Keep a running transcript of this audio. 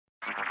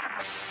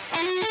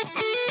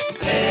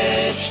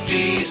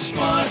HT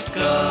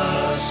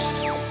Smartcast.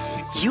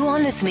 You are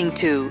listening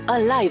to a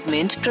Live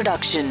Mint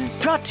production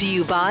brought to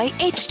you by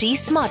HT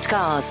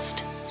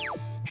Smartcast.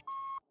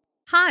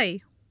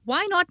 Hi,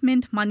 Why Not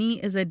Mint Money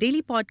is a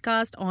daily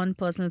podcast on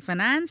personal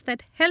finance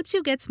that helps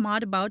you get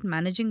smart about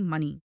managing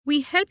money.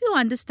 We help you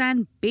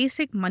understand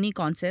basic money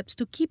concepts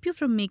to keep you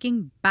from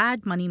making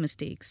bad money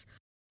mistakes.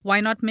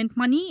 Why Not Mint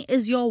Money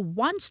is your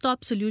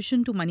one-stop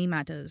solution to money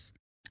matters.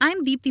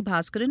 I'm Deepthi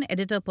Bhaskaran,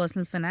 editor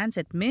personal finance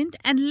at Mint,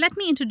 and let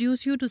me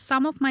introduce you to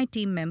some of my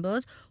team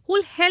members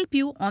who'll help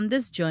you on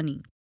this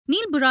journey.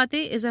 Neil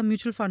Burate is a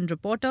mutual fund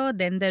reporter.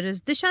 Then there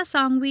is Disha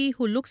Sangvi,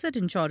 who looks at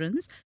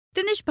insurance.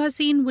 Dinesh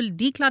Bhasin will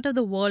declutter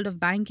the world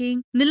of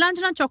banking.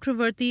 Nilanjana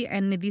Chakravarti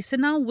and Nidhi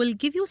Sinha will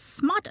give you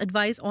smart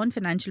advice on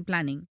financial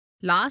planning.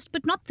 Last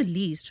but not the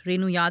least,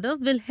 Renu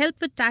Yadav will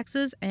help with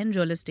taxes and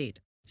real estate.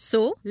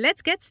 So,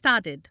 let's get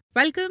started.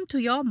 Welcome to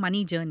your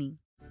money journey.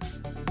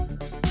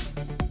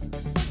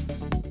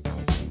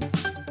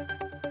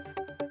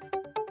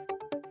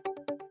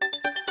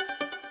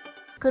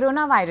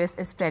 Coronavirus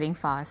is spreading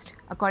fast.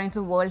 According to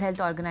the World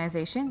Health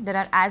Organization, there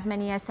are as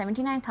many as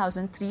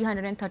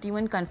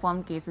 79,331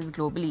 confirmed cases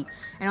globally,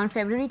 and on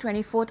February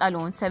 24th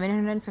alone,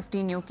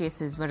 750 new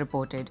cases were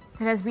reported.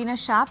 There has been a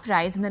sharp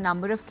rise in the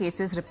number of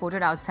cases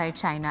reported outside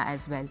China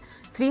as well.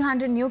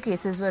 300 new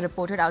cases were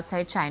reported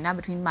outside China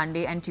between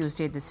Monday and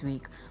Tuesday this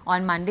week.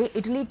 On Monday,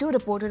 Italy too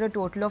reported a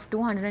total of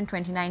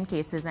 229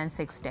 cases and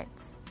 6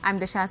 deaths. I'm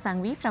Disha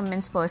Sangvi from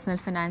Mint's personal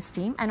finance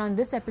team, and on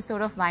this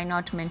episode of Why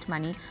Not Mint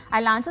Money,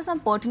 I'll answer some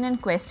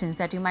pertinent questions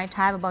that you might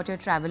have about your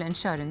travel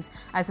insurance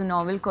as the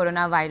novel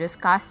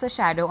coronavirus casts a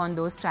shadow on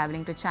those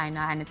traveling to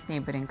China and its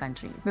neighboring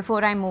countries.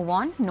 Before I move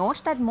on,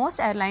 note that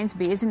most airlines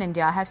based in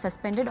India have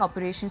suspended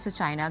operations to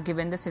China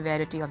given the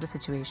severity of the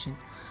situation.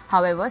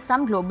 However,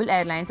 some global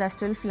airlines are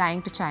still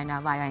flying to China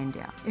via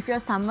India. If you're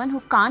someone who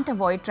can't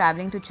avoid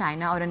traveling to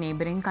China or a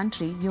neighboring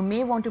country, you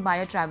may want to buy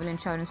a travel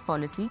insurance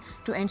policy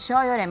to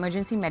ensure your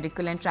emergency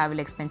medical and travel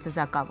expenses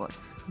are covered.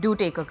 Do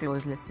take a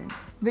close listen.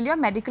 Will your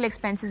medical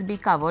expenses be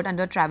covered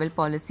under travel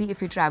policy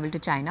if you travel to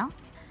China?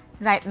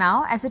 Right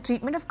now, as the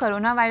treatment of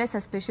coronavirus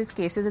suspicious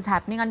cases is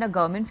happening under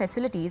government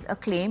facilities, a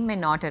claim may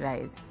not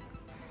arise.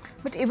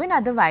 But even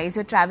otherwise,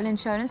 your travel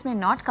insurance may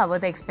not cover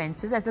the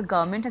expenses as the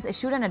government has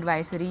issued an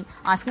advisory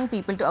asking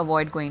people to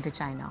avoid going to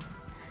China.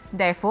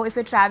 Therefore, if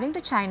you're traveling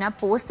to China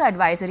post the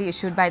advisory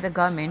issued by the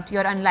government,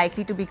 you're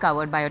unlikely to be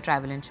covered by your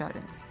travel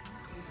insurance.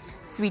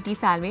 Sweety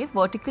Salve,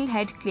 Vertical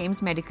Head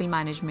Claims Medical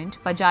Management,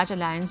 Bajaj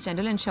Allianz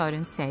General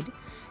Insurance said,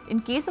 in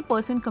case a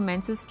person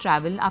commences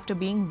travel after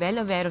being well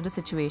aware of the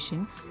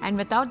situation and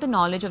without the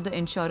knowledge of the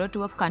insurer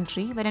to a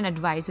country where an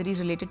advisory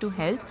related to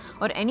health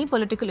or any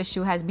political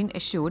issue has been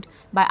issued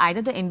by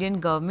either the Indian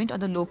government or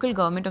the local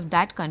government of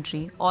that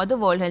country or the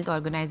World Health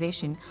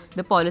Organization,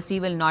 the policy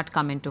will not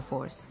come into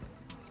force.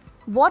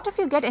 What if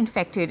you get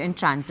infected in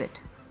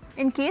transit?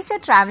 In case you're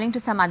traveling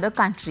to some other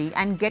country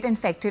and get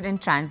infected in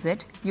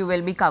transit, you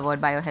will be covered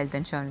by your health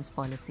insurance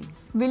policy.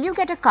 Will you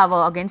get a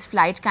cover against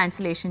flight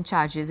cancellation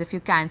charges if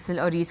you cancel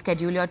or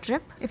reschedule your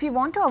trip? If you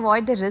want to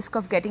avoid the risk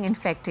of getting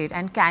infected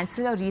and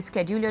cancel or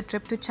reschedule your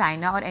trip to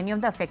China or any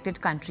of the affected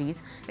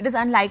countries, it is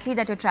unlikely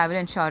that your travel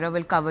insurer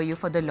will cover you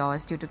for the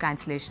loss due to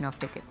cancellation of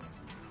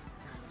tickets.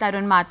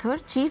 Tarun Mathur,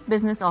 Chief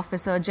Business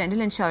Officer, General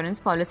Insurance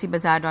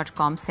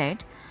PolicyBazaar.com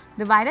said,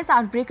 the virus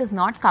outbreak is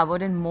not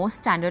covered in most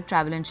standard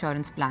travel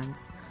insurance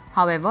plans.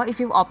 However, if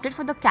you've opted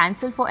for the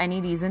cancel for any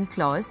reason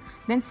clause,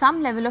 then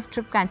some level of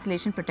trip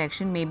cancellation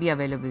protection may be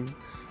available.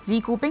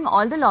 Recouping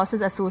all the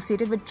losses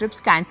associated with trips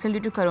cancelled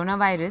due to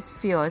coronavirus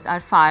fears are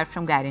far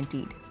from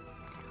guaranteed.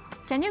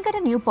 Can you get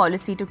a new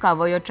policy to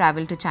cover your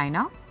travel to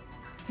China?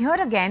 Here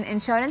again,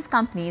 insurance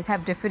companies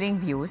have differing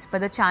views,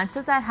 but the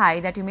chances are high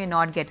that you may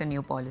not get a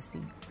new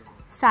policy.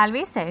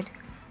 Salve said,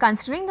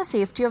 considering the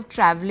safety of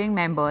traveling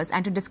members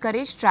and to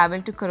discourage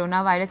travel to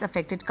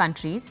coronavirus-affected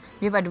countries,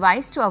 we have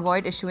advised to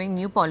avoid issuing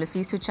new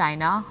policies to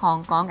China,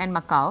 Hong Kong and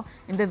Macau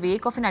in the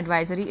wake of an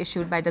advisory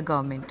issued by the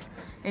government.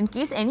 In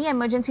case any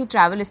emergency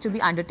travel is to be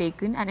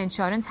undertaken and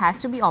insurance has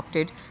to be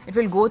opted, it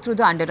will go through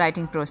the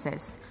underwriting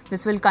process.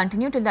 This will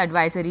continue till the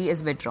advisory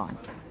is withdrawn.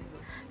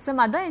 Some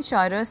other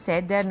insurers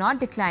said they are not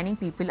declining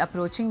people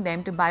approaching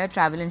them to buy a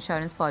travel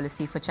insurance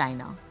policy for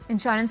China.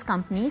 Insurance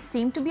companies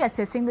seem to be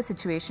assessing the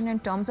situation in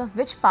terms of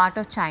which part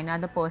of China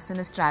the person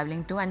is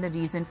traveling to and the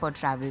reason for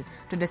travel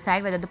to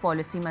decide whether the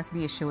policy must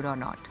be issued or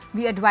not.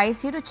 We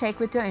advise you to check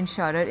with your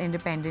insurer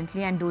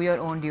independently and do your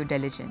own due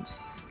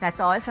diligence. That's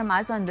all from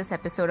us on this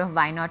episode of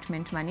Why Not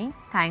Mint Money.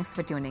 Thanks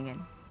for tuning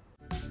in.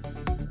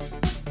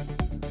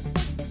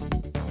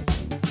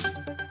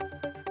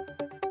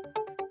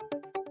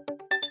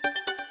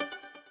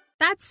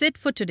 That's it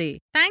for today.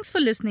 Thanks for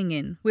listening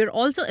in. We're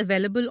also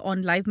available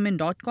on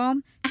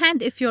livemint.com,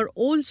 and if you're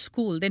old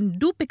school, then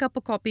do pick up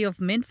a copy of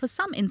Mint for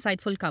some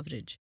insightful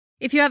coverage.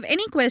 If you have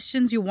any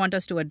questions you want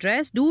us to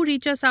address, do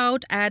reach us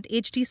out at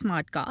HT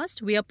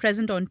Smartcast. We are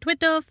present on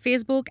Twitter,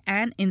 Facebook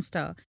and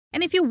Insta.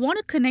 And if you want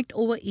to connect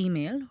over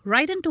email,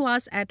 write into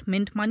us at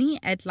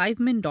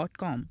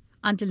mintmoney@livemint.com.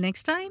 Until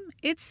next time,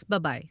 it's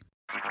bye-bye.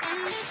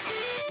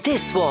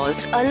 This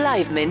was a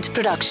Live Mint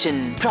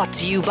production brought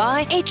to you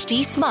by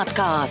HT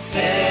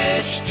Smartcast.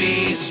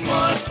 HT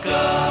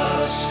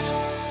Smartcast.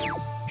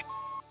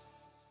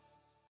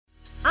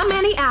 I'm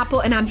Annie Apple,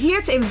 and I'm here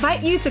to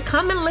invite you to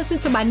come and listen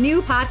to my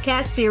new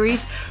podcast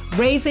series,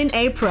 Raising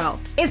a Pro.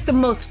 It's the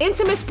most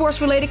intimate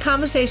sports-related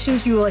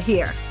conversations you will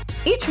hear.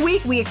 Each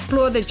week, we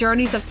explore the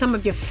journeys of some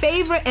of your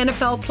favorite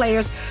NFL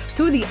players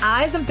through the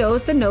eyes of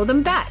those that know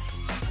them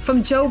best.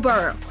 From Joe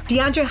Burrow,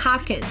 DeAndre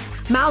Hopkins,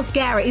 Myles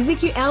Garrett,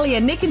 Ezekiel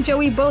Elliott, Nick and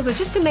Joey Bosa,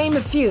 just to name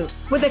a few.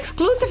 With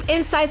exclusive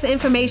insights and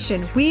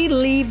information, we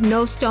leave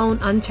no stone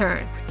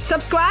unturned.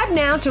 Subscribe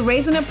now to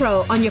Raising a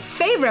Pro on your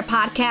favorite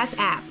podcast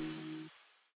app.